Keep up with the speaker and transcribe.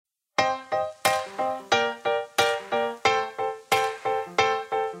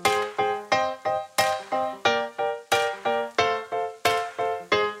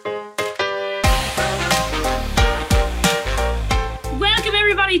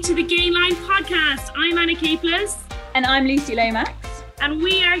to the Gainline podcast. I'm Anna Capeless. And I'm Lucy Lomax. And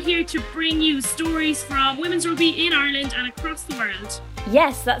we are here to bring you stories from women's rugby in Ireland and across the world.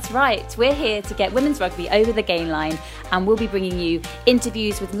 Yes, that's right. We're here to get women's rugby over the gain line, and we'll be bringing you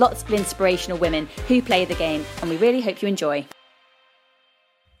interviews with lots of inspirational women who play the game, and we really hope you enjoy.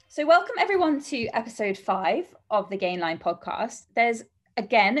 So welcome everyone to episode 5 of the Gainline podcast. There's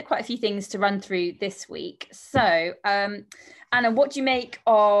again quite a few things to run through this week. So Anna, what do you make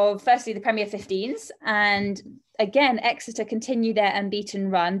of firstly the Premier 15s, and again Exeter continue their unbeaten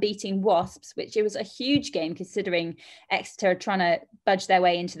run, beating Wasps, which it was a huge game considering Exeter are trying to budge their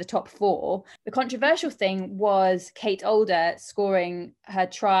way into the top 4. The controversial thing was Kate Older scoring her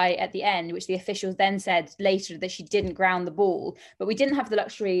try at the end, which the officials then said later that she didn't ground the ball, but we didn't have the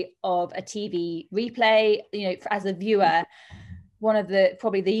luxury of a TV replay. You know, as a viewer, one of the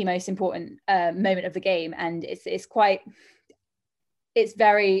probably the most important moment of the game, and it's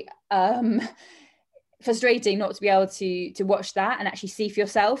very frustrating not to be able to watch that and actually see for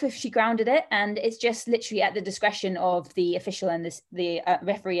yourself if she grounded it. And it's just literally at the discretion of the official and the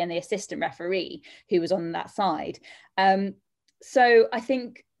referee and the assistant referee who was on that side. So I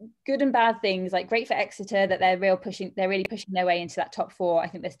think good and bad things, like great for Exeter that they're really pushing their way into that top 4. I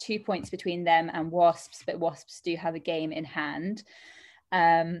think there's 2 points between them and Wasps, but Wasps do have a game in hand.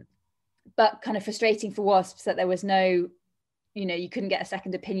 But kind of frustrating for Wasps that there was no, you couldn't get a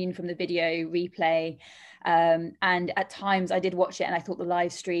second opinion from the video replay. And at times I did watch it and I thought the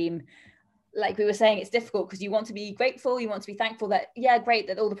live stream, like we were saying, it's difficult because you want to be grateful, you want to be thankful that, yeah, great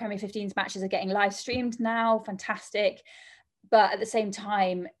that all the Premier 15s matches are getting live streamed now, fantastic. But at the same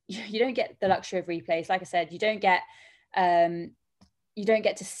time, you don't get the luxury of replays. Like I said, you don't get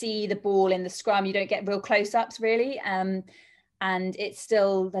to see the ball in the scrum. You don't get real close-ups really. And there's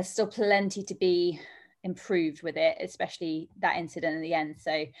still plenty to be improved with it, especially that incident in the end.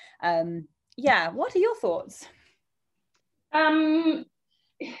 So what are your thoughts? We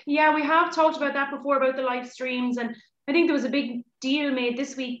have talked about that before, about the live streams, and I think there was a big deal made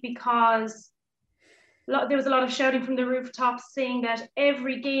this week because there was a lot of shouting from the rooftops saying that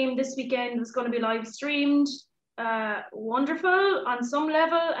every game this weekend was going to be live streamed. Wonderful on some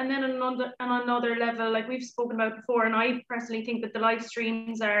level, and then on another level, like we've spoken about before, and I personally think that the live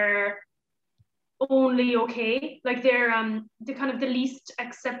streams are only okay. Like they're the kind of the least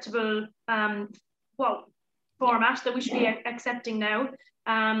acceptable format that we should be accepting now.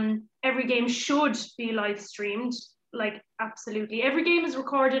 Every game should be live streamed, like absolutely. Every game is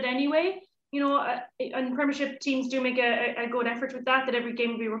recorded anyway, and Premiership teams do make a good effort with that every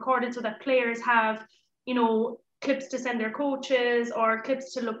game will be recorded so that players have, clips to send their coaches or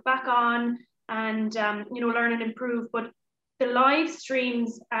clips to look back on and, learn and improve. But the live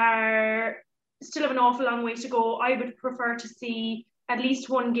streams still have an awful long way to go. I would prefer to see at least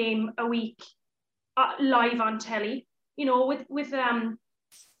one game a week live on telly, with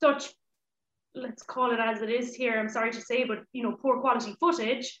such, let's call it as it is here, I'm sorry to say, but poor quality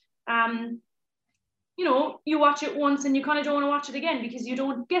footage. You watch it once and you kind of don't want to watch it again because you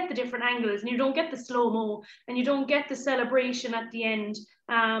don't get the different angles and you don't get the slow-mo and you don't get the celebration at the end,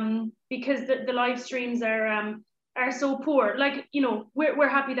 because the live streams are so poor. Like, we're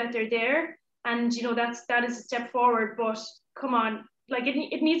happy that they're there, and that is a step forward, but come on, like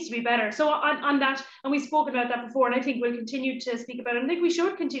it needs to be better. So on that, and we've spoken about that before, and I think we'll continue to speak about it. I think we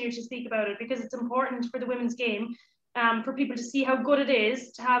should continue to speak about it because it's important for the women's game, for people to see how good it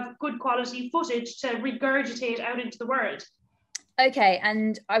is to have good quality footage to regurgitate out into the world. Okay,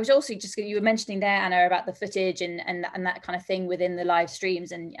 and I was also you were mentioning there, Anna, about the footage and that kind of thing within the live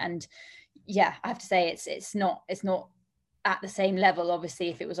streams, and yeah, I have to say it's not at the same level, obviously,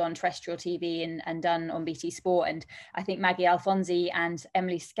 if it was on terrestrial TV and done on BT Sport. And I think Maggie Alfonsi and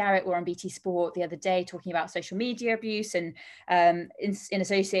Emily Scarrett were on BT Sport the other day talking about social media abuse and in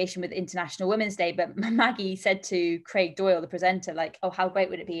association with International Women's Day. But Maggie said to Craig Doyle, the presenter, like, oh, how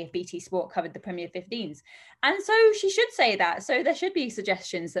great would it be if BT Sport covered the Premier 15s? And so she should say that. So there should be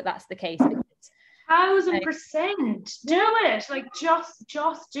suggestions that that's the case. 1000%. Do it. Like, just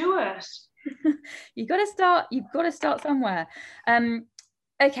do it. You've got to start somewhere.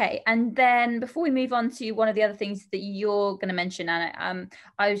 Okay, and then before we move on to one of the other things that you're going to mention, Anna,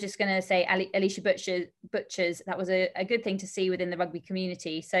 I was just going to say Alicia Butchers, that was a good thing to see within the rugby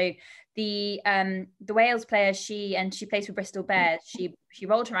community. So the Wales player, she plays for Bristol Bears. She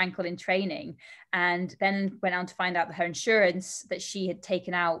rolled her ankle in training and then went on to find out that her insurance that she had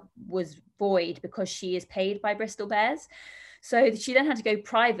taken out was void because she is paid by Bristol Bears. So she then had to go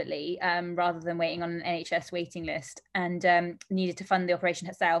privately rather than waiting on an NHS waiting list, and needed to fund the operation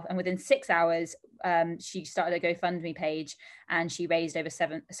herself. And within 6 hours, she started a GoFundMe page, and she raised over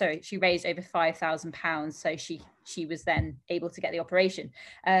 £5,000. So she was then able to get the operation.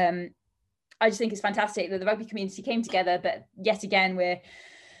 I just think it's fantastic that the rugby community came together, but yet again, we're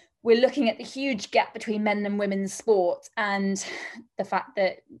looking at the huge gap between men and women's sport, and the fact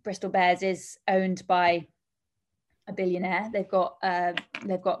that Bristol Bears is owned by a billionaire. They've got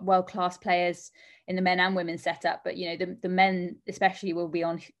world-class players in the men and women setup, but the men especially will be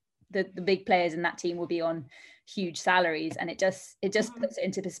on the big players in that team will be on huge salaries, and it just puts it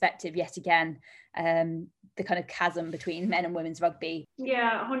into perspective yet again, the kind of chasm between men and women's rugby.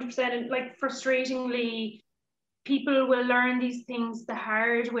 Yeah, 100%. And like, frustratingly, people will learn these things the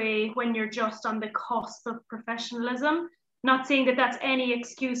hard way when you're just on the cusp of professionalism. Not saying that that's any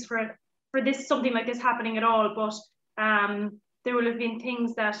excuse for this, something like this happening at all, but there will have been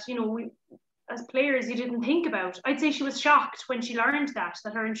things that, we, as players, you didn't think about. I'd say she was shocked when she learned that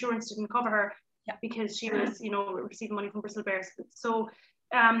her insurance didn't cover her, because she was, receiving money from Bristol Bears. So,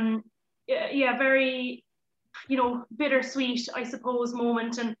 very, bittersweet, I suppose,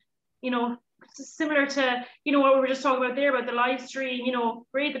 moment. And, similar to, what we were just talking about there about the live stream,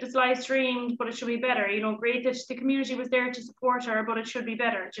 great that it's live streamed, but it should be better. Great that the community was there to support her, but it should be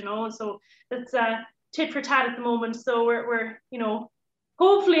better, So it's tit for tat at the moment. So we're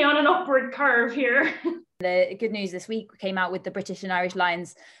hopefully on an upward curve here. The good news this week came out with the British and Irish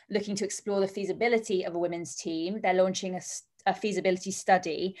Lions looking to explore the feasibility of a women's team. They're launching a feasibility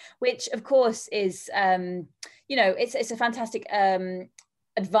study, which of course is, it's a fantastic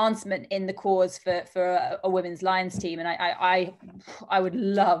advancement in the cause for a women's Lions team, and I would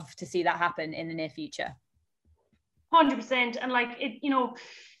love to see that happen in the near future. 100%. And like it,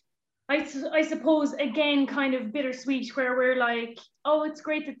 I suppose, again, kind of bittersweet, where we're like, oh, it's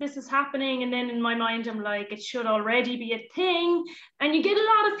great that this is happening, and then in my mind I'm like, it should already be a thing. And you get a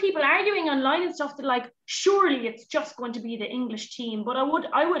lot of people arguing online and stuff that, like, surely it's just going to be the English team. But I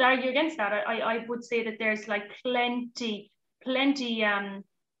would argue against that. I would say that there's like plenty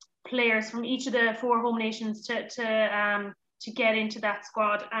players from each of the 4 home nations to get into that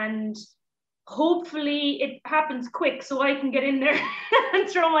squad, and hopefully it happens quick so I can get in there and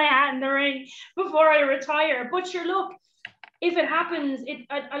throw my hat in the ring before I retire. But sure, look, if it happens,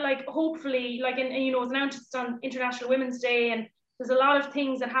 I like, hopefully, like, and it's announced on International Women's Day, and there's a lot of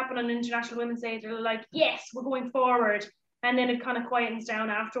things that happen on International Women's Day that are like, yes, we're going forward, and then it kind of quietens down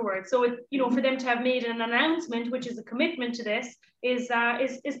afterwards. So it, for them to have made an announcement, which is a commitment to this, is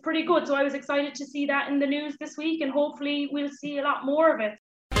pretty good. So I was excited to see that in the news this week, and hopefully we'll see a lot more of it.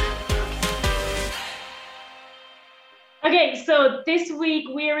 Okay, so this week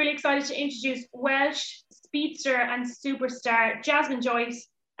we are really excited to introduce Welsh speedster and superstar Jasmine Joyce.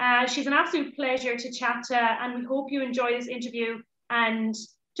 She's an absolute pleasure to chat to, and we hope you enjoy this interview and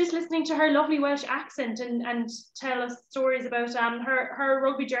just listening to her lovely Welsh accent and tell us stories about her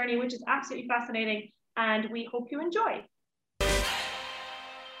rugby journey, which is absolutely fascinating, and we hope you enjoy.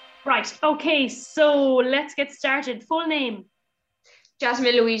 Right, okay, so let's get started. Full name?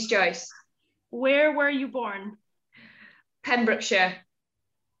 Jasmine Louise Joyce. Where were you born? Pembrokeshire.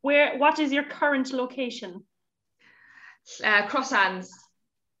 What is your current location? Crosshands.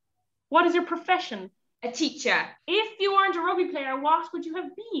 What is your profession? A teacher. If you weren't a rugby player, what would you have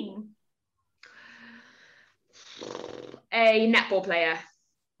been? A netball player.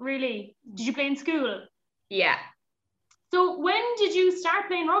 Really? Did you play in school? Yeah. So when did you start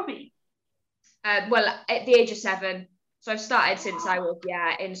playing rugby? Well, at the age of 7. So I've started since I was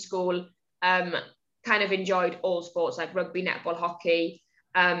in school. Kind of enjoyed all sports like rugby, netball, hockey.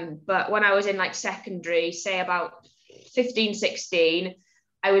 But when I was in like secondary, say about 15, 16,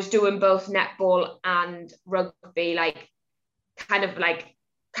 I was doing both netball and rugby, like kind of like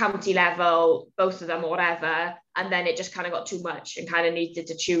county level, both of them or whatever. And then it just kind of got too much and kind of needed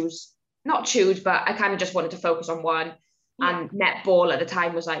to not choose, but I kind of just wanted to focus on one. Yeah. And netball at the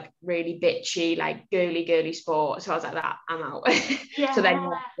time was like really bitchy, like girly sport. So I was like, that, I'm out. Yeah. So then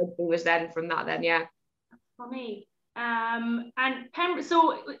rugby was then from that then, yeah. Funny. And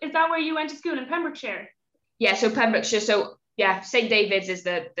so is that where you went to school, in Pembrokeshire? Yeah, so Pembrokeshire. So yeah, St David's is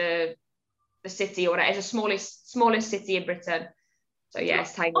the city or whatever. It's the smallest city in Britain. So yeah,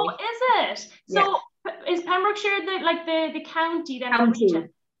 it's tiny. Oh, is it? So yeah. Is Pembrokeshire the county then? County. Region?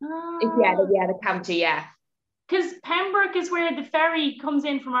 Oh. Yeah, the county, yeah. Because Pembroke is where the ferry comes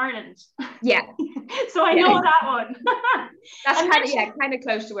in from Ireland. Yeah. So I know that one. That's kind of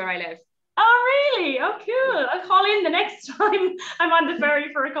close to where I live. Oh, really? Oh, cool. I'll call in the next time I'm on the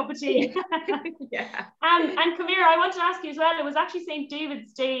ferry for a cup of tea. Yeah. And come here, I want to ask you as well. It was actually St.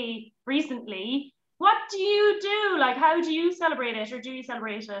 David's Day recently. What do you do? Like, how do you celebrate it, or do you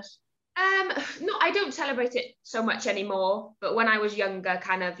celebrate it? No, I don't celebrate it so much anymore. But when I was younger,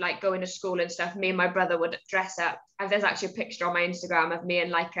 kind of like going to school and stuff, me and my brother would dress up. And there's actually a picture on my Instagram of me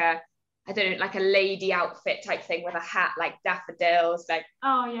in like I don't know, like a lady outfit type thing with a hat, like daffodils, like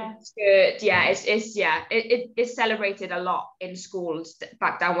Oh yeah. skirt. Yeah, it's celebrated a lot in schools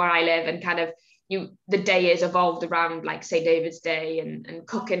back down where I live, and kind of the day is evolved around like St. David's Day and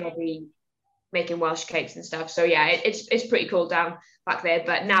cooking will be making Welsh cakes and stuff. So yeah, it's pretty cool down back there.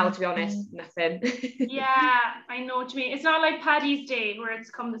 But now, to be honest, nothing. Yeah, I know what you mean. It's not like Paddy's Day where it's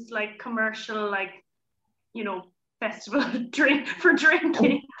come this like commercial, like, festival drink for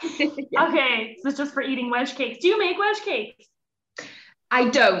drinking. Yeah. Okay, so it's just for eating Welsh cakes. Do you make Welsh cakes? I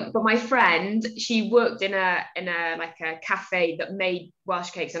don't, but my friend, she worked in a like a cafe that made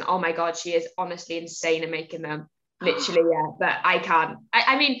Welsh cakes, and oh my god, she is honestly insane at making them. Literally, yeah. But I can't.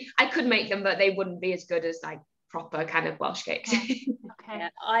 I mean, I could make them, but they wouldn't be as good as like proper kind of Welsh cakes. Okay. Yeah,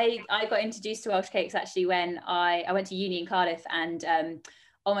 I got introduced to Welsh cakes actually when I went to uni in Cardiff, and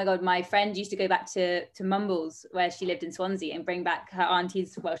oh my god, my friend used to go back to Mumbles where she lived in Swansea and bring back her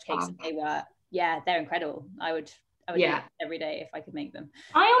auntie's Welsh cakes. And they were, they're incredible. I would eat every day if I could make them.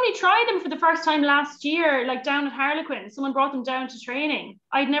 I only tried them for the first time last year, like down at Harlequin. Someone brought them down to training.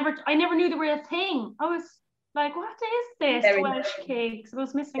 I never knew they were a thing. I was like, what is this? Welsh cakes? I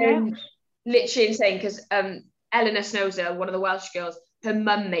was missing out. Literally insane, because Eleanor Snowser, one of the Welsh girls, her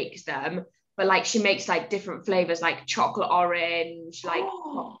mum makes them, but like she makes like different flavors, like chocolate orange, like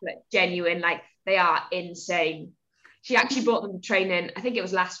chocolate genuine, like they are insane. She actually brought them to training, I think it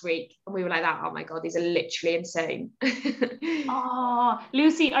was last week, and we were like that, oh my god, these are literally insane. Oh,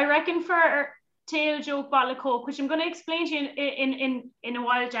 Lucy, I reckon for tail joke bottle of Coke, which I'm going to explain to you in a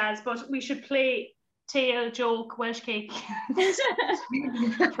while, Jazz, but we should play tail joke Welsh cake. But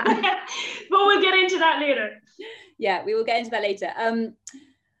we'll get into that later. Yeah, we will get into that later.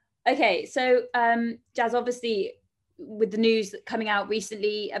 Okay, so Jazz, obviously with the news coming out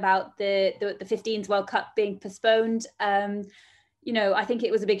recently about the 15s World Cup being postponed, I think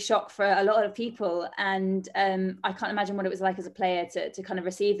it was a big shock for a lot of people, and I can't imagine what it was like as a player to kind of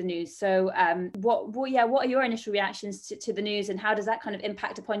receive the news. So what are your initial reactions to the news, and how does that kind of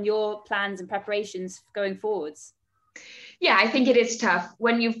impact upon your plans and preparations going forwards? Yeah, I think it is tough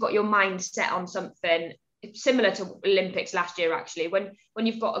when you've got your mind set on something. It's similar to Olympics last year, actually, when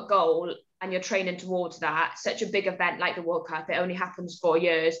you've got a goal and you're training towards that, such a big event like the World Cup, it only happens 4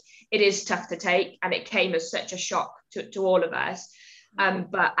 years. It is tough to take, and it came as such a shock to all of us.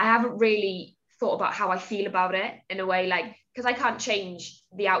 But I haven't really thought about how I feel about it in a way, like, because I can't change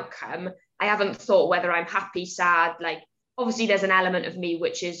the outcome. I haven't thought whether I'm happy, sad, like, obviously there's an element of me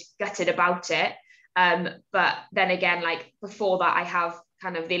which is gutted about it. But then again, like before that, I have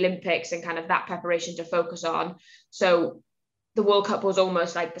kind of the Olympics and kind of that preparation to focus on. So the World Cup was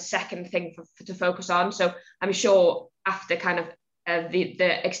almost like the second thing to focus on. So I'm sure after kind of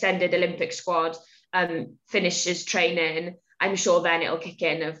the extended Olympic squad finishes training, I'm sure then it'll kick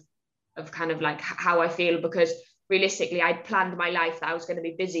in of kind of like how I feel, because realistically I'd planned my life that I was going to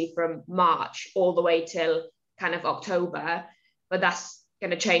be busy from March all the way till kind of October, but that's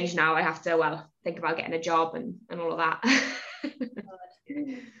going to change now. I have to think about getting a job and all of that.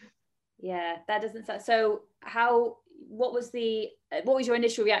 Yeah, that doesn't sound so. What was your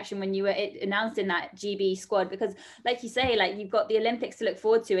initial reaction when you were announced in that GB squad? Because like you say, like you've got the Olympics to look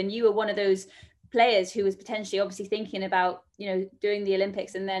forward to, and you were one of those players who was potentially obviously thinking about doing the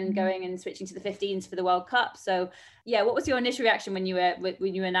Olympics and then going and switching to the 15s for the World Cup. So yeah, what was your initial reaction when you were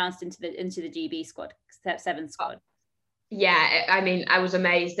announced into the GB squad, Step 7 squad? Yeah, I mean, I was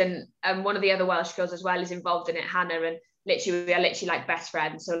amazed, and one of the other Welsh girls as well is involved in it, Hannah, and literally we are literally like best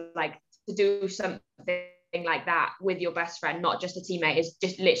friends. So like to do something like that with your best friend, not just a teammate, is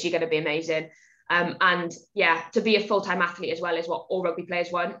just literally going to be amazing. And yeah, to be a full-time athlete as well is what all rugby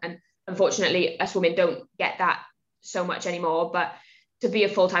players want, and unfortunately us women don't get that so much anymore. But to be a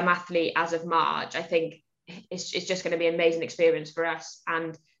full-time athlete as of March, I think it's just going to be an amazing experience for us.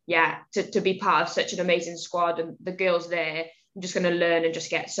 And yeah, to be part of such an amazing squad, and the girls there, I'm just going to learn and just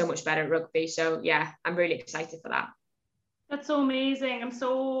get so much better at rugby. So yeah, I'm really excited for that. That's so amazing. I'm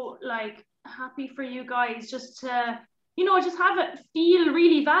so like happy for you guys, just to just have it feel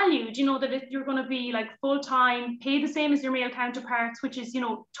really valued, that if you're going to be like full-time, pay the same as your male counterparts, which is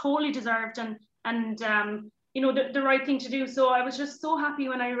totally deserved and the right thing to do. So I was just so happy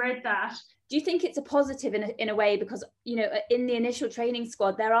when I read that. do you think it's a positive in a way, because, you know, in the initial training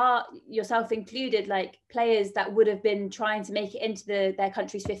squad, there are, yourself included, like players that would have been trying to make it into their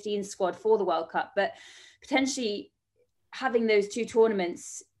country's 15 squad for the World Cup, but potentially having those two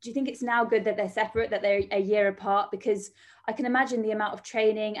tournaments, do you think it's now good that they're separate, that they're a year apart? Because I can imagine the amount of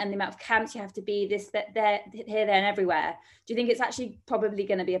training and the amount of camps you have to be there, here, there and everywhere. Do you think it's actually probably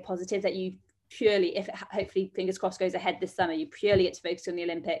going to be a positive that you purely, if it hopefully, fingers crossed, goes ahead this summer, you purely get to focus on the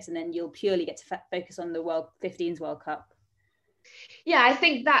Olympics, and then you'll purely get to focus on the World 15s World Cup? Yeah, I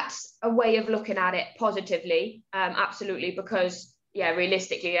think that's a way of looking at it positively, absolutely, because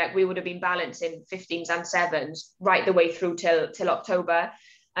realistically, we would have been balancing 15s and 7s right the way through till October.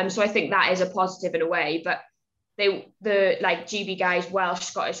 So I think that is a positive in a way. But the like GB guys, Welsh,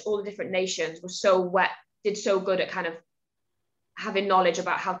 Scottish, all the different nations did so good at kind of having knowledge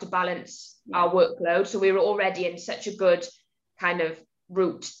about how to balance our workload. So we were already in such a good kind of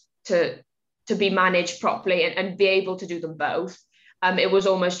route to be managed properly and be able to do them both. It was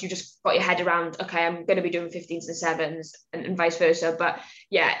almost, you just got your head around, okay, I'm going to be doing 15s and 7s and vice versa. But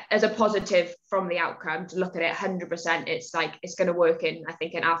yeah, as a positive from the outcome, to look at it 100%, it's like, it's going to work in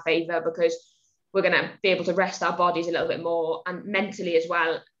our favour, because we're going to be able to rest our bodies a little bit more, and mentally as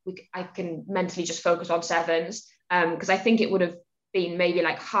well. I can mentally just focus on 7s, because I think it would have been maybe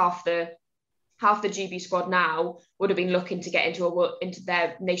like half the GB squad now would have been looking to get into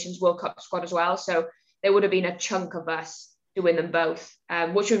their nation's World Cup squad as well. So there would have been a chunk of us doing them both,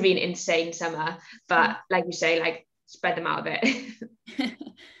 which would be an insane summer. But like you say, like, spread them out a bit.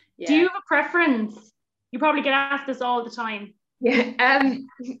 Yeah. Do you have a preference? You probably get asked this all the time. I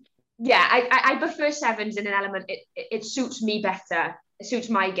prefer 7s in an element. It suits me better. It suits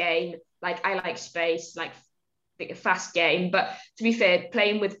my game. Like, I like space, like a fast game. But to be fair,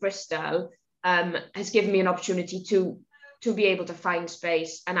 playing with Bristol has given me an opportunity to be able to find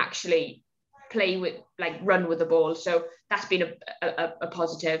space and actually play with, like, run with the ball. So that's been a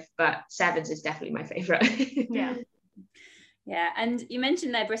positive. But 7s is definitely my favourite. Yeah, and you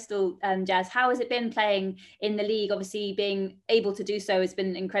mentioned there Bristol, Jazz. How has it been playing in the league? Obviously, being able to do so has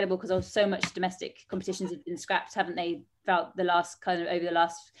been incredible, because of so much domestic competitions have been scrapped, haven't they? Felt over the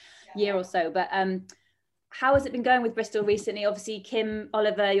last year or so. But how has it been going with Bristol recently? Obviously, Kim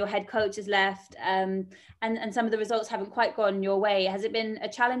Oliver, your head coach, has left, and some of the results haven't quite gone your way. Has it been a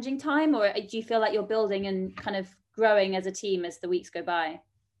challenging time, or do you feel like you're building and kind of growing as a team as the weeks go by?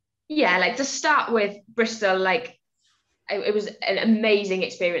 Yeah, like, to start with Bristol, like, it was an amazing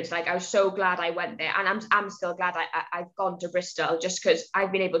experience. Like, I was so glad I went there, and I'm still glad I've gone to Bristol, just because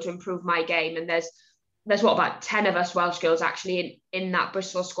I've been able to improve my game. And there's about 10 of us Welsh girls actually in that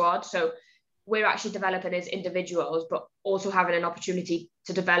Bristol squad. So we're actually developing as individuals, but also having an opportunity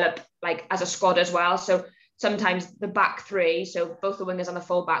to develop, like, as a squad as well. So sometimes the back three, so both the wingers and the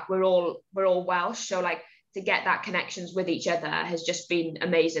fullback, we're all Welsh. So, like, to get that connections with each other has just been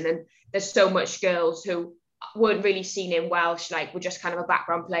amazing. And there's so much girls who weren't really seen in Welsh, like, were just kind of a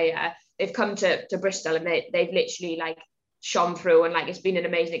background player. They've come to Bristol, and they've literally, like, shone through, and, like, it's been an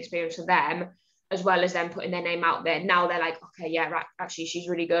amazing experience for them, as well as them putting their name out there. Now they're like, okay, yeah, right, actually she's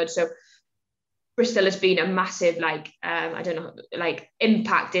really good. So Bristol has been a massive, like, I don't know, like,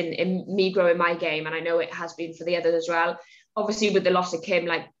 impact in me growing my game, and I know it has been for the others as well. Obviously, with the loss of Kim,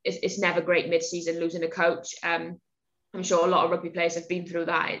 like, it's never great mid-season losing a coach. I'm sure a lot of rugby players have been through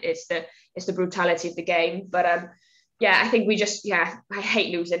that. It's the brutality of the game. But I think I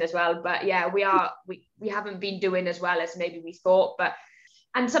hate losing as well. But yeah, we haven't been doing as well as maybe we thought.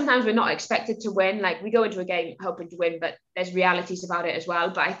 And sometimes we're not expected to win. Like, we go into a game hoping to win, but there's realities about it as well.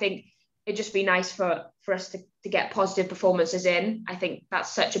 But I think it'd just be nice for us to get positive performances in. I think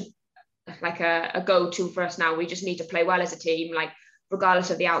that's such a go-to for us now. We just need to play well as a team, like, regardless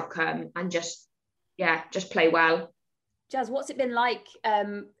of the outcome, and just play well. Jazz, what's it been like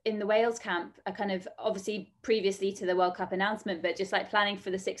in the Wales camp? Kind of, obviously previously to the World Cup announcement, but just like planning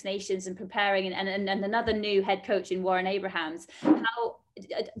for the Six Nations and preparing, and another new head coach in Warren Abrahams. How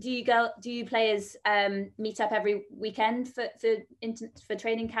do you players meet up every weekend for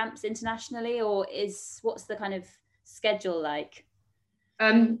training camps internationally, or what's the kind of schedule like?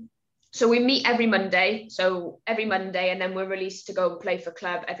 So we meet every Monday. And then we're released to go and play for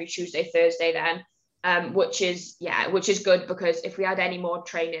club every Tuesday, Thursday then. Which is good, because if we had any more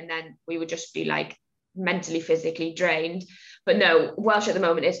training, then we would just be, like, mentally, physically drained. But no, Welsh at the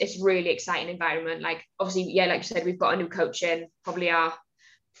moment it's really exciting environment. Like, obviously, like you said, we've got a new coach in, probably our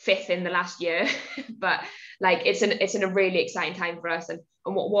 5th in the last year. But, like, it's in a really exciting time for us, and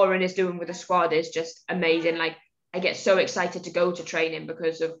what Warren is doing with the squad is just amazing. Like, I get so excited to go to training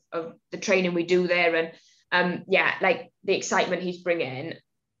because of the training we do there, and like, the excitement he's bringing.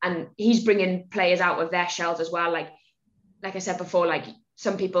 and he's bringing players out of their shells as well. Like I said before, like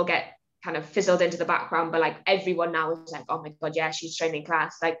some people get kind of fizzled into the background, but like everyone now is like, oh my God, yeah, she's training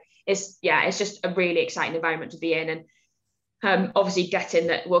class. Like it's just a really exciting environment to be in. And obviously getting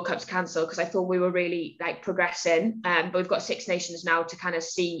that World Cup's cancelled, because I thought we were really like progressing. But we've got Six Nations now to kind of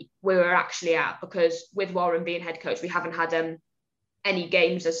see where we're actually at, because with Warren being head coach, we haven't had any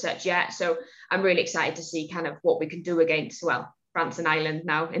games as such yet. So I'm really excited to see kind of what we can do against, well, France and Ireland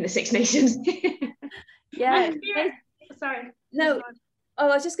now in the Six Nations. Yeah. Sorry. No. Oh,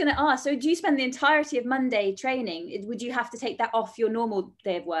 I was just going to ask, so do you spend the entirety of Monday training? Would you have to take that off your normal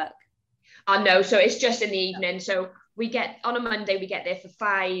day of work? No, so it's just in the evening. So we get, on a Monday, we get there for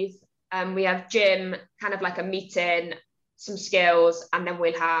 5. We have gym, kind of like a meeting, some skills, and then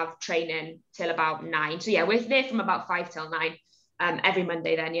we'll have training till about 9. So yeah, we're there from about 5 till 9 every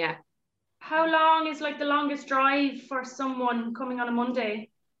Monday then, yeah. How long is like the longest drive for someone coming on a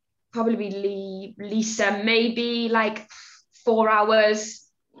Monday? Probably Lisa, maybe like 4 hours,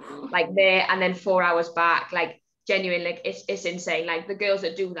 like there, and then 4 hours back. Like genuinely, like it's insane. Like the girls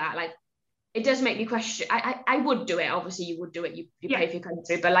that do that, like it does make me question. I would do it. Obviously, you would do it. You pay for your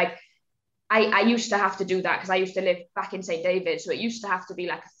country, but like I used to have to do that because I used to live back in St. David, so it used to have to be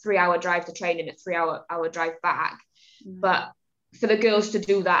like a 3-hour drive to training, a 3-hour drive back. But for the girls to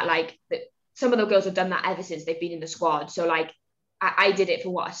do that, like some of the girls have done that ever since they've been in the squad. So like I did it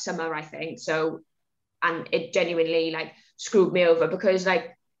for a summer, I think. So, and it genuinely like screwed me over, because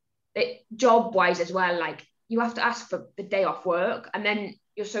like job wise as well, like you have to ask for the day off work, and then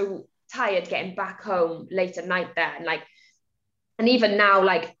you're so tired getting back home late at night there, and like, and even now,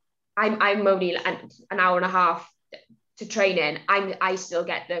 like I'm only an hour and a half to training. I still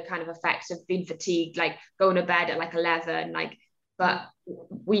get the kind of effects of being fatigued, like going to bed at like 11, like, but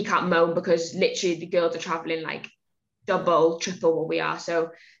we can't moan because literally the girls are traveling like double, triple what we are.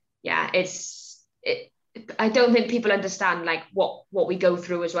 So yeah, I don't think people understand like what we go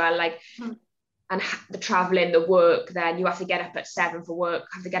through as well, like and the traveling, the work, then you have to get up at 7 for work,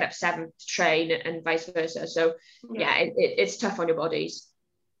 have to get up at 7 to train, and vice versa. So yeah, it's tough on your bodies.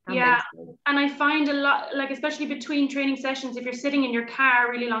 Yeah, and I find a lot, like especially between training sessions, if you're sitting in your car a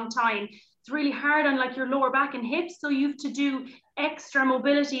really long time, it's really hard on like your lower back and hips, so you have to do extra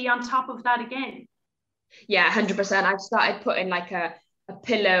mobility on top of that again. Yeah, 100%. I've started putting like a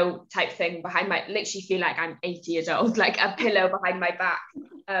pillow type thing behind my, literally feel like I'm 80 years old, like a pillow behind my back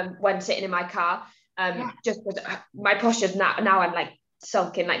when sitting in my car, just because my posture's now I'm like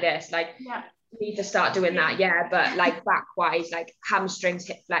sulking like this, like need to start doing that. But like back wise, like hamstrings,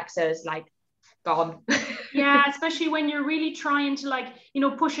 hip flexors, like gone. Yeah, especially when you're really trying to like,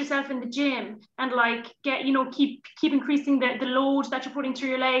 push yourself in the gym and like get, keep increasing the load that you're putting through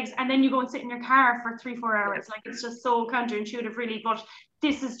your legs, and then you go and sit in your car for 3-4 hours. Like it's just so counterintuitive really, but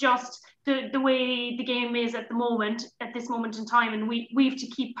this is just the way the game is at this moment in time, and we have to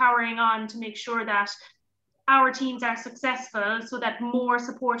keep powering on to make sure that our teams are successful, so that more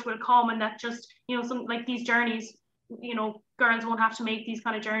support will come, and that just, some like these journeys, girls won't have to make these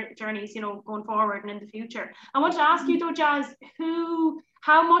kind of journeys, going forward and in the future. I want to ask you though, Jazz,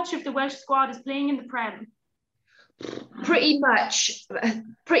 how much of the Welsh squad is playing in the Prem? Pretty much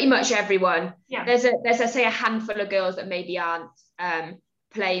everyone. Yeah. There's a handful of girls that maybe aren't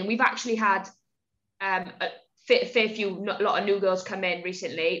playing. We've actually had a lot of new girls come in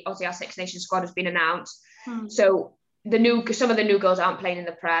recently. Obviously, our Six Nations squad has been announced. So some of the new girls aren't playing in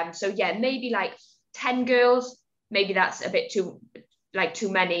the Prem. So yeah, maybe like 10 girls. Maybe that's a bit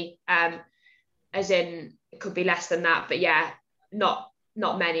too many. As in, it could be less than that. But yeah, not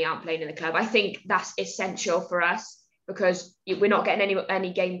many aren't playing in the club. I think that's essential for us, because we're not getting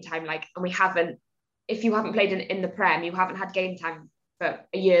any game time. Like, and we haven't. If you haven't played in the Prem, you haven't had game time for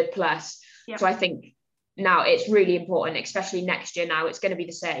a year plus. Yep. So I think now it's really important, especially next year. Now it's going to be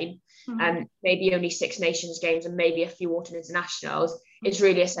the same. Maybe only Six Nations games and maybe a few autumn internationals. It's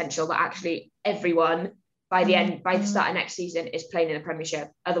really essential that actually everyone by the start of next season is playing in the Premiership.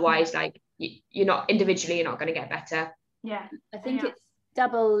 Otherwise, like you're not going to get better. Yeah, I think it's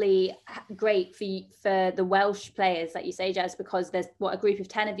doubly great for the Welsh players, like you say, Jazz, because there's a group of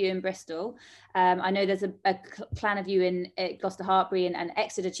 10 of you in Bristol. I know there's a clan of you in Gloucester Hartbury, and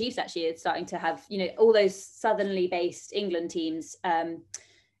Exeter Chiefs actually is starting to have, all those southernly based teams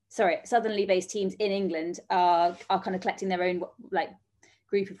in England are kind of collecting their own like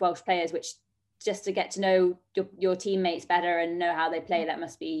group of Welsh players, which just to get to know your teammates better and know how they play, that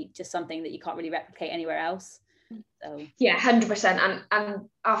must be just something that you can't really replicate anywhere else. So yeah, 100%. And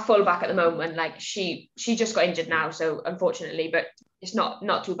our fullback at the moment, like she just got injured now, so unfortunately, but it's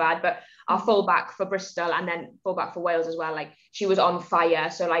not too bad. But our fullback for Bristol and then fullback for Wales as well, like she was on fire.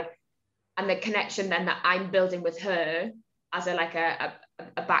 So like, and the connection then that I'm building with her as a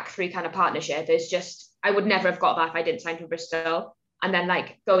back three kind of partnership is just, I would never have got that if I didn't sign for Bristol. And then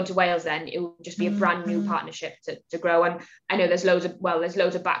like going to Wales, then it would just be a brand new partnership to grow. And I know there's loads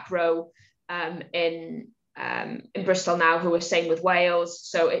of back row in Bristol now who are same with Wales.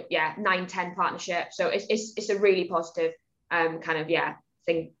 So 9-10 partnership. So it's a really positive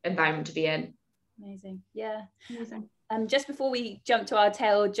environment to be in. Amazing. Yeah. Amazing. Just before we jump to our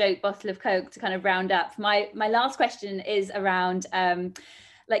tail joke bottle of Coke to kind of round up, my last question is around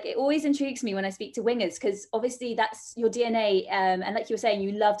like, it always intrigues me when I speak to wingers, because obviously that's your DNA, and like you were saying,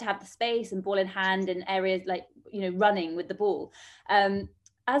 you love to have the space and ball in hand in areas like, running with the ball.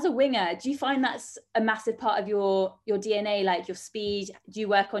 As a winger, do you find that's a massive part of your DNA, like your speed? Do you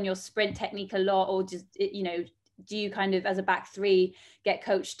work on your sprint technique a lot, or just, do you kind of, as a back three, get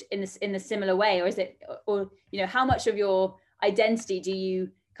coached in a similar way, or is it, or how much of your identity do you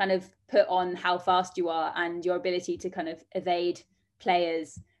kind of put on how fast you are and your ability to kind of evade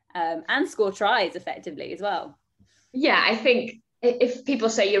players and score tries effectively as well? Yeah, I think if people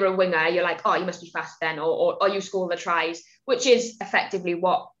say you're a winger, you're like, oh, you must be fast then, or you score the tries, which is effectively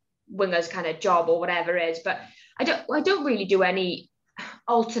what wingers kind of job or whatever is. But I don't really do any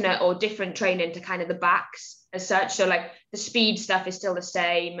alternate or different training to kind of the backs as such. So like the speed stuff is still the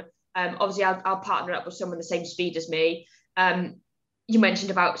same. Obviously I'll partner up with someone the same speed as me. You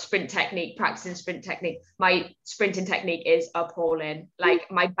mentioned about practicing sprint technique. My sprinting technique is appalling. Like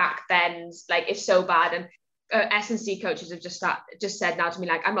my back bends, like it's so bad. And S&C coaches have just said now to me,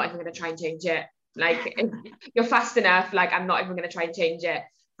 like, I'm not even going to try and change it. Like, you're fast enough. Like, I'm not even going to try and change it.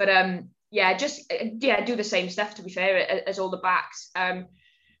 But do the same stuff, to be fair, as all the backs. I'm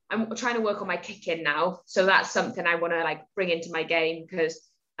trying to work on my kicking now. So that's something I want to like bring into my game, because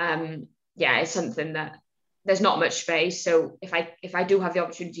it's something that there's not much space. So if I do have the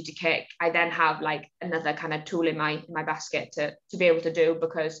opportunity to kick, I then have like another kind of tool in my basket to be able to do,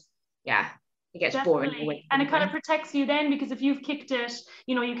 because it gets boring. And it kind of protects you then, because if you've kicked it,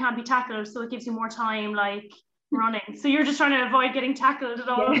 you can't be tackled, so it gives you more time like running. So you're just trying to avoid getting tackled at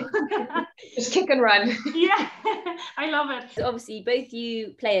all. Yeah. Just kick and run. Yeah, I love it. So obviously both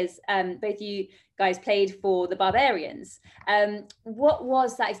you guys played for the Barbarians. What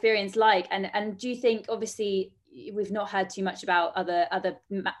was that experience like? And do you think, obviously we've not heard too much about other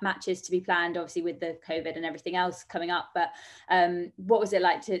matches to be planned, obviously with the COVID and everything else coming up, but what was it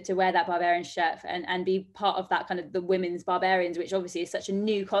like to wear that Barbarian shirt and be part of that kind of the women's Barbarians, which obviously is such a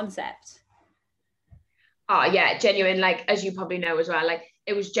new concept? Oh yeah, genuine, like, as you probably know as well, like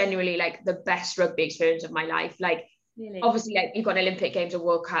it was genuinely like the best rugby experience of my life. Like, really? Obviously, like, you've got Olympic Games or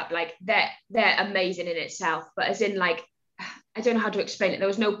World Cup, like they're amazing in itself, but as in, like, I don't know how to explain it. There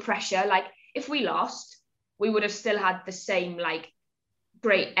was no pressure. Like, if we lost, we would have still had the same like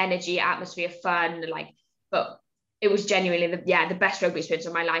great energy, atmosphere, fun, like, but it was genuinely the best rugby experience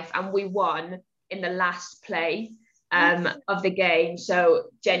of my life. And we won in the last play of the game. So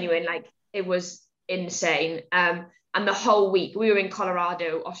genuine, like, it was insane. And the whole week we were in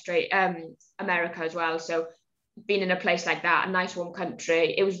Colorado, Australia, America as well. So being in a place like that, a nice warm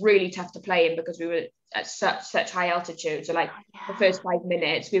country, it was really tough to play in because we were at such high altitude. So like the first 5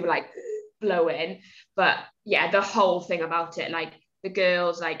 minutes we were like blowing, but the whole thing about it, like the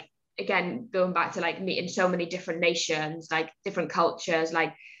girls, like, again, going back to like meeting so many different nations, like different cultures,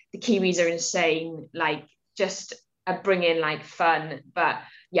 like the Kiwis are insane, like just bringing like fun, but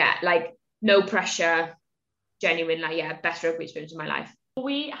like no pressure, genuine, like best rugby experience of my life.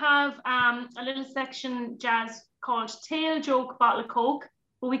 We have a little section, Jazz, called Tail Joke Bottle of Coke,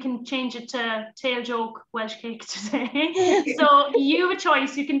 but we can change it to Tail Joke Welsh Cake today. So you have a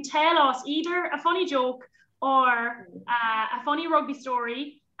choice. You can tell us either a funny joke or a funny rugby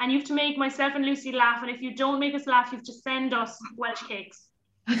story, and you have to make myself and Lucy laugh. And if you don't make us laugh, you have to send us Welsh cakes.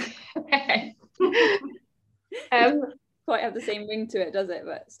 Okay. Quite have the same ring to it, does it?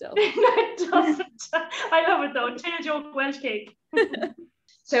 But still. No, it doesn't. I love it though. Tail Joke Welsh Cake.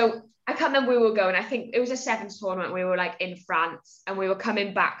 So I can't remember where we were going. I think it was a sevens tournament. We were like in France, and we were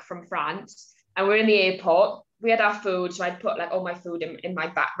coming back from France, and we were in the airport. We had our food, so I'd put like all my food in my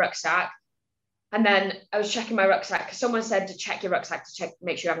back rucksack. And then I was checking my rucksack because someone said to check your rucksack to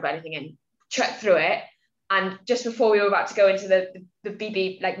make sure you haven't got anything in. Check through it. And just before we were about to go into the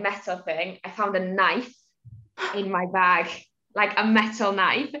BB like metal thing, I found a knife in my bag, like a metal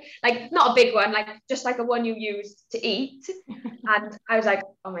knife, like not a big one, like just like a one you use to eat. And I was like,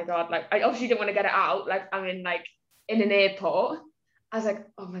 oh my God, like I obviously didn't want to get it out. Like I'm in an airport. I was like,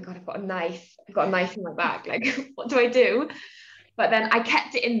 oh my God, I've got a knife in my bag. Like, what do I do? But then I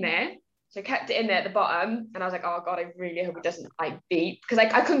kept it in there. So I kept it in there at the bottom, and I was like, oh God, I really hope it doesn't like beep, because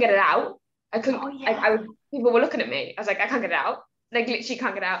I couldn't get it out. I couldn't. People were looking at me. I was like, I can't get it out. Like literally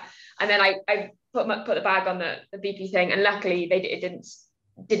can't get it out. And then I put the bag on the beepy thing, and luckily it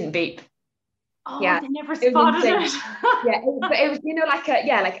didn't beep. Oh, yeah, they never spotted it. Yeah, but it was, you know, like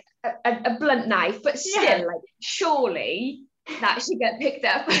a blunt knife, but still, like, surely that should get picked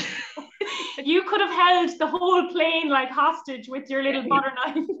up. You could have held the whole plane like hostage with your little butter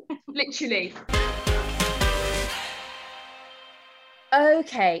knife. Literally.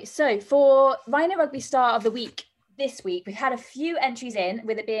 Okay, so for Rhino Rugby Star of the Week this week, we've had a few entries in,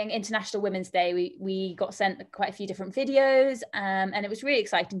 with it being International Women's Day. We got sent quite a few different videos, and it was really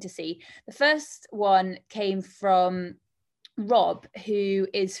exciting to see. The first one came from Rob, who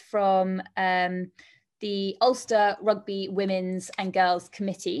is from the Ulster Rugby Women's and Girls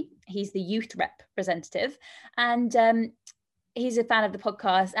Committee. He's the youth representative, and he's a fan of the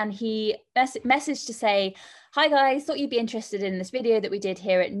podcast, and he messaged to say, "Hi guys, thought you'd be interested in this video that we did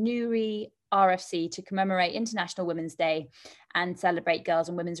here at Newry RFC to commemorate International Women's Day and celebrate girls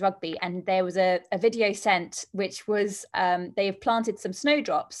and women's rugby." And there was a video sent, which was they have planted some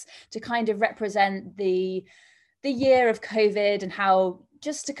snowdrops to kind of represent the year of COVID, and how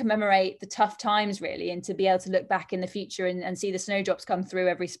just to commemorate the tough times really, and to be able to look back in the future and see the snowdrops come through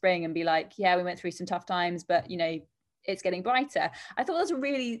every spring and be like, yeah, we went through some tough times, but you know, it's getting brighter. I thought that was a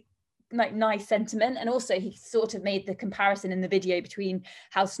really nice sentiment. And also he sort of made the comparison in the video between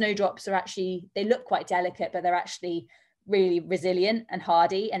how snowdrops are actually, they look quite delicate, but they're actually really resilient and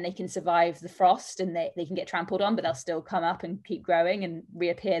hardy, and they can survive the frost, and they can get trampled on, but they'll still come up and keep growing and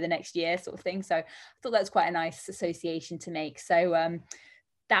reappear the next year, sort of thing. So I thought that was quite a nice association to make. So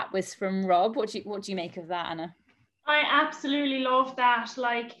that was from Rob. What do you make of that, Anna? I absolutely love that.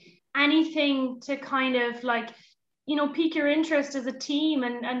 Like, anything to kind of like, you know, pique your interest as a team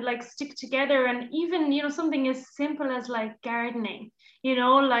and like stick together, and even, you know, something as simple as like gardening, you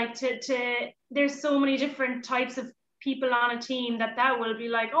know, like to there's so many different types of people on a team that will be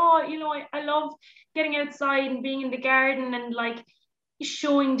like, oh, you know, I love getting outside and being in the garden, and like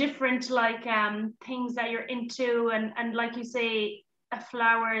showing different like things that you're into, and like you say, a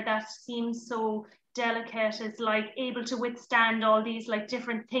flower that seems so delicate is like able to withstand all these like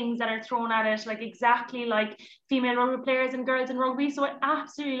different things that are thrown at it, like exactly like female rugby players and girls in rugby. So I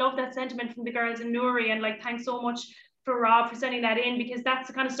absolutely love that sentiment from the girls in Newry, and like thanks so much for Rob for sending that in, because that's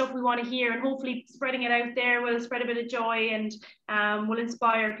the kind of stuff we want to hear, and hopefully spreading it out there will spread a bit of joy and will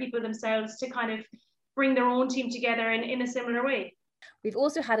inspire people themselves to kind of bring their own team together in a similar way. We've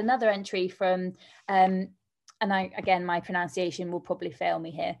also had another entry from and again, my pronunciation will probably fail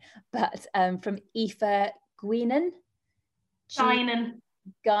me here, but from Aoife Guinan.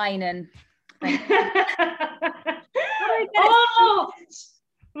 Guinan. Almost.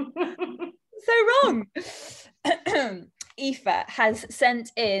 So wrong. Aoife has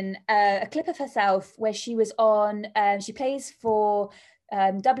sent in a clip of herself where she was on, she plays for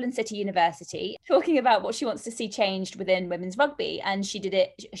Dublin City University, talking about what she wants to see changed within women's rugby. And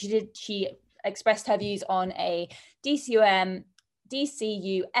she expressed her views on a DCU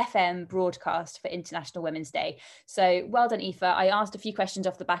FM broadcast for International Women's Day. So well done, Aoife. I asked a few questions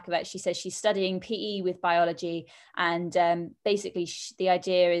off the back of it. She says she's studying PE with biology, and basically the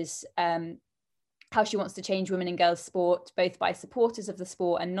idea is how she wants to change women and girls sport, both by supporters of the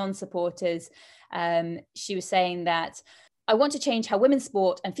sport and non-supporters. She was saying that, I want to change how women's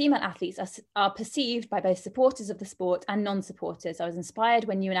sport and female athletes are perceived by both supporters of the sport and non-supporters. I was inspired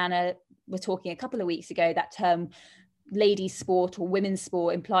when you and Anna were talking a couple of weeks ago. That term ladies sport or women's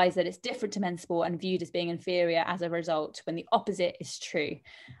sport implies that it's different to men's sport and viewed as being inferior as a result, when the opposite is true.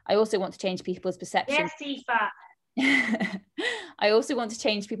 I also want to change people's perceptions. Yes, Aoife. I also want to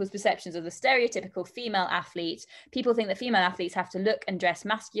change people's perceptions of the stereotypical female athlete. People think that female athletes have to look and dress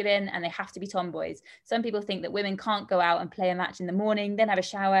masculine, and they have to be tomboys. Some people think that women can't go out and play a match in the morning, then have a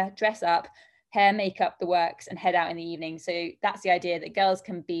shower, dress up, hair, makeup, the works, and head out in the evening. So that's the idea, that girls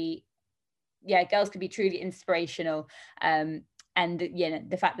can be truly inspirational, and you know,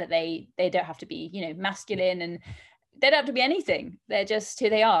 the fact that they don't have to be, you know, masculine, and they don't have to be anything. They're just who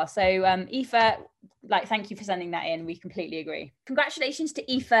they are. So Aoife, like, thank you for sending that in. We completely agree. Congratulations to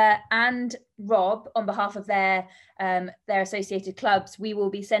Aoife and Rob on behalf of their associated clubs. We will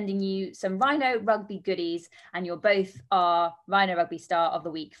be sending you some Rhino Rugby goodies, and you're both our Rhino Rugby Star of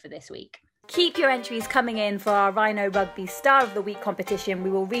the Week for this week. Keep your entries coming in for our Rhino Rugby Star of the Week competition. We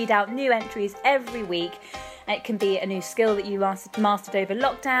will read out new entries every week. It can be a new skill that you mastered over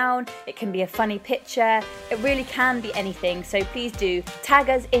lockdown. It can be a funny picture. It really can be anything. So please do tag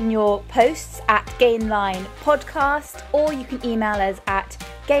us in your posts at Gainline Podcast, or you can email us at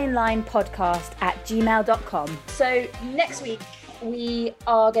gainlinepodcast@gmail.com. So next week, we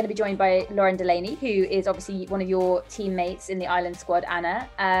are going to be joined by Lauren Delaney, who is obviously one of your teammates in the Ireland squad, Anna.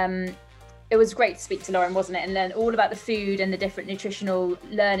 It was great to speak to Lauren, wasn't it? And learn all about the food and the different nutritional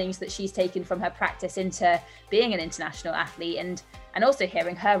learnings that she's taken from her practice into being an international athlete, and also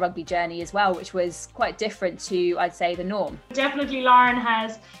hearing her rugby journey as well, which was quite different to, I'd say, the norm. Definitely Lauren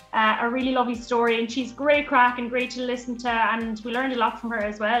has a really lovely story, and she's great crack and great to listen to, and we learned a lot from her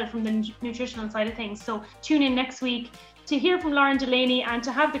as well, from the nutritional side of things. So tune in next week to hear from Lauren Delaney and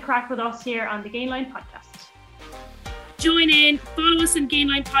to have the crack with us here on the Gainline Podcast. Join in, follow us on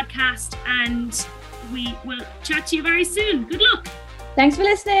Gainline Podcast, and we will chat to you very soon. Good luck. Thanks for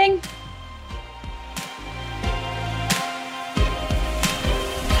listening.